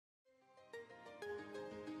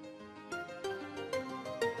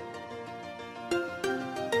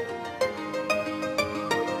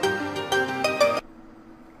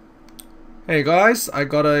Hey guys, I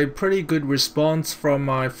got a pretty good response from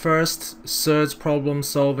my first Surds problem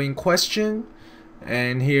solving question,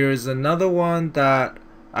 and here is another one that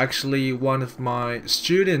actually one of my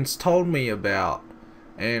students told me about,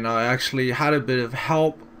 and I actually had a bit of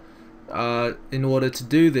help in order to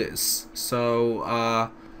do this.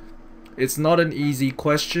 So it's not an easy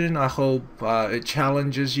question. I hope it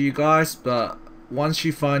challenges you guys, but once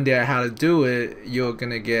you find out how to do it, you're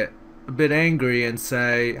gonna get a bit angry and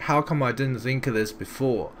say, how come I didn't think of this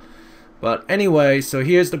before? But anyway, so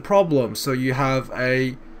here's the problem. So you have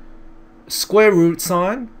a square root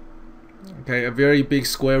sign, okay, a very big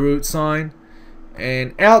square root sign,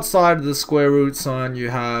 and outside of the square root sign you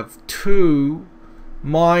have 2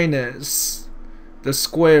 minus the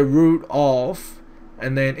square root of,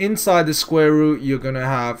 and then inside the square root you're gonna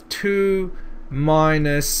have 2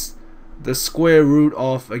 minus the square root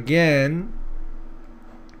of again,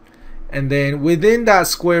 and then within that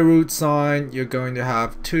square root sign you're going to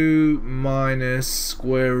have 2 minus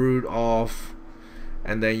square root of,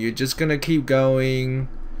 and then you're just gonna keep going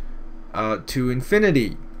to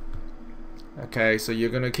infinity. Okay, so you're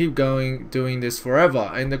gonna keep going doing this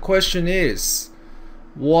forever, and the question is,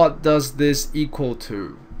 what does this equal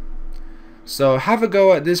to? So have a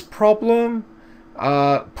go at this problem.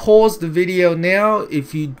 Pause the video now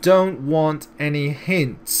if you don't want any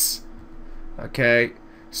hints. Okay,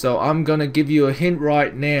 so I'm gonna give you a hint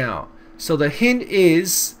right now. So the hint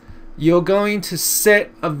is you're going to set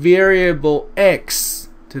a variable x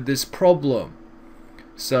to this problem.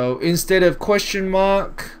 So instead of question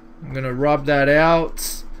mark, I'm gonna rub that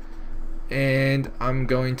out, and I'm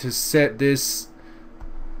going to set this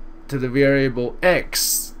to the variable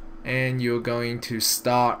x, and you're going to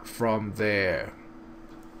start from there.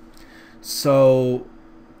 So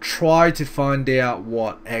try to find out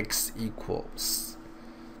what x equals.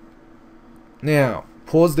 Now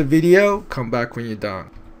pause the video, come back when you're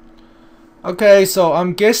done. Okay, so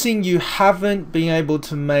I'm guessing you haven't been able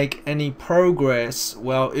to make any progress.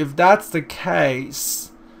 Well, if that's the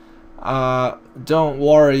case, don't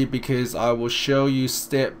worry, because I will show you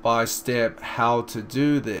step by step how to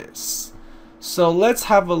do this. So let's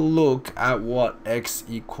have a look at what x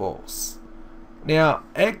equals. Now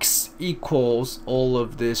x equals all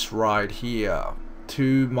of this right here,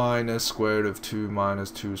 2 minus square root of 2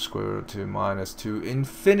 minus 2 square root of 2 minus 2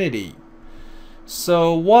 infinity.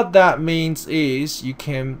 So what that means is you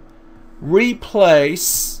can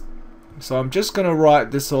replace, so I'm just gonna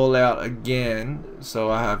write this all out again. So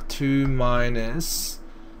I have 2 minus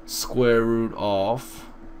square root of,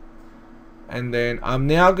 and then I'm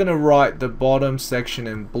now gonna write the bottom section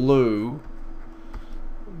in blue,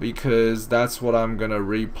 because that's what I'm gonna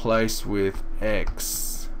replace with x.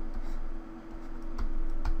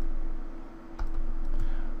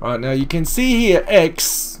 Right, now you can see here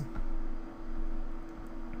x,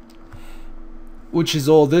 which is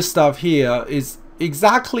all this stuff here, is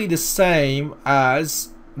exactly the same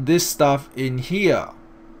as this stuff in here.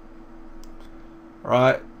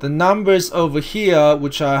 Right, the numbers over here,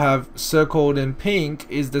 which I have circled in pink,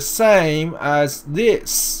 is the same as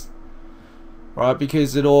this, right,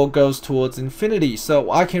 because it all goes towards infinity. So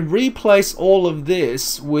I can replace all of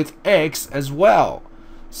this with x as well.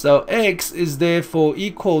 So x is therefore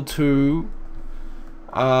equal to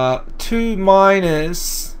 2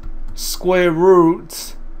 minus square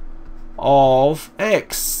root of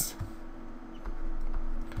x.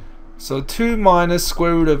 So 2 minus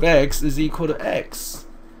square root of x is equal to x.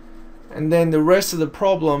 And then the rest of the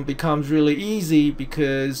problem becomes really easy,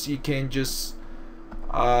 because you can just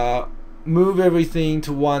move everything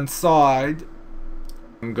to one side.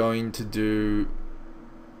 I'm going to do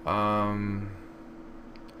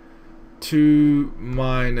 2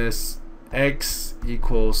 minus x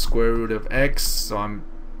equals square root of x. So I'm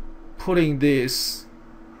putting this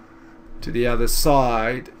to the other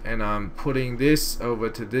side, and I'm putting this over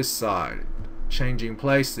to this side, changing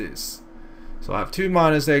places. So I have 2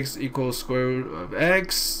 minus x equals square root of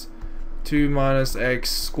x. 2 minus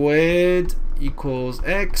x squared equals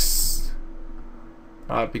x,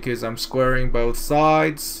 because I'm squaring both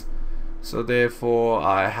sides. So therefore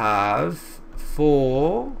I have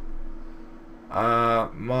 4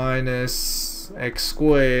 minus x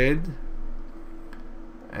squared,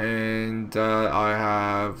 and I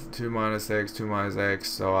have 2 minus x, 2 minus x,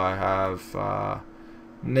 so I have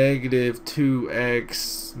negative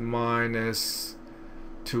 2x minus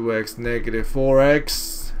 2x negative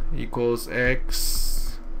 4x equals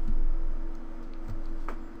x.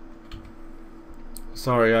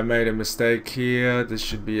 Sorry, I made a mistake here. This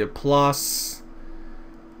should be a plus.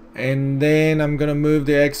 And then I'm gonna move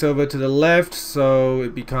the x over to the left, so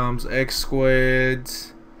it becomes x squared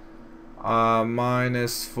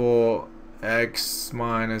minus 4x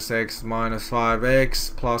minus x minus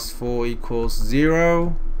 5x plus 4 equals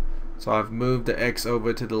 0. So I've moved the x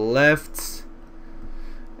over to the left,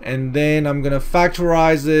 and then I'm gonna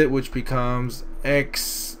factorize it, which becomes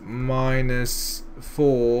x minus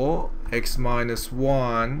 4 x minus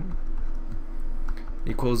 1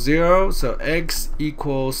 equals 0. So x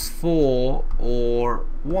equals 4 or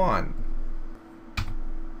 1.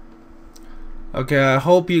 Okay, I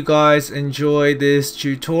hope you guys enjoyed this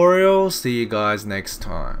tutorial. See you guys next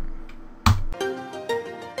time.